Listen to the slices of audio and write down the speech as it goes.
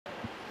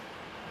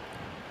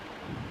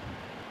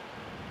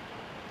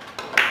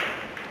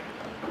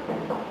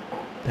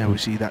There we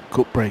see that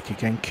cut break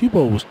again. Cue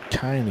ball was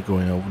kind of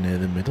going over near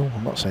the middle.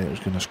 I'm not saying it was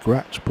going to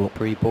scratch, but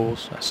 3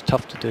 balls, that's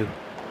tough to do.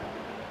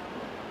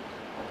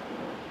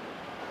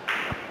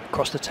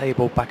 Across the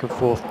table, back and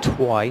forth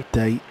twice.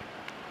 date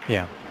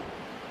Yeah.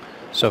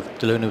 So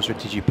DeLuna was,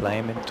 did you play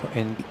him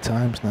in 8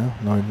 times now,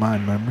 not in my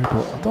memory,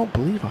 but I don't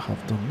believe I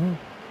have done,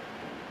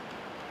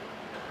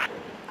 no.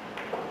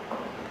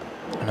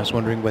 And I was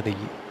wondering whether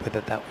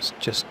that was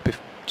just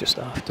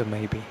after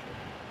maybe.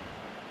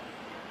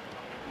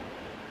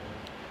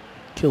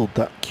 Killed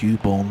that cue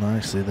ball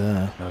nicely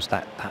there. It was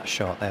that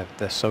shot.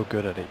 They're so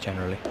good at it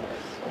generally.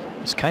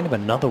 It's kind of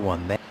another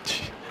one there.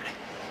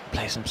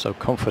 Plays them so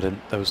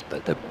confident.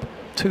 The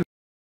 2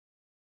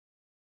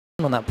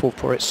 on that ball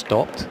before it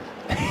stopped.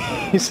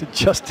 He's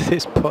adjusted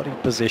his body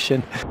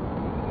position.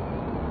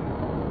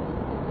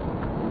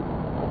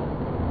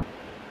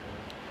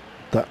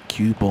 That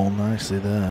cue ball nicely there.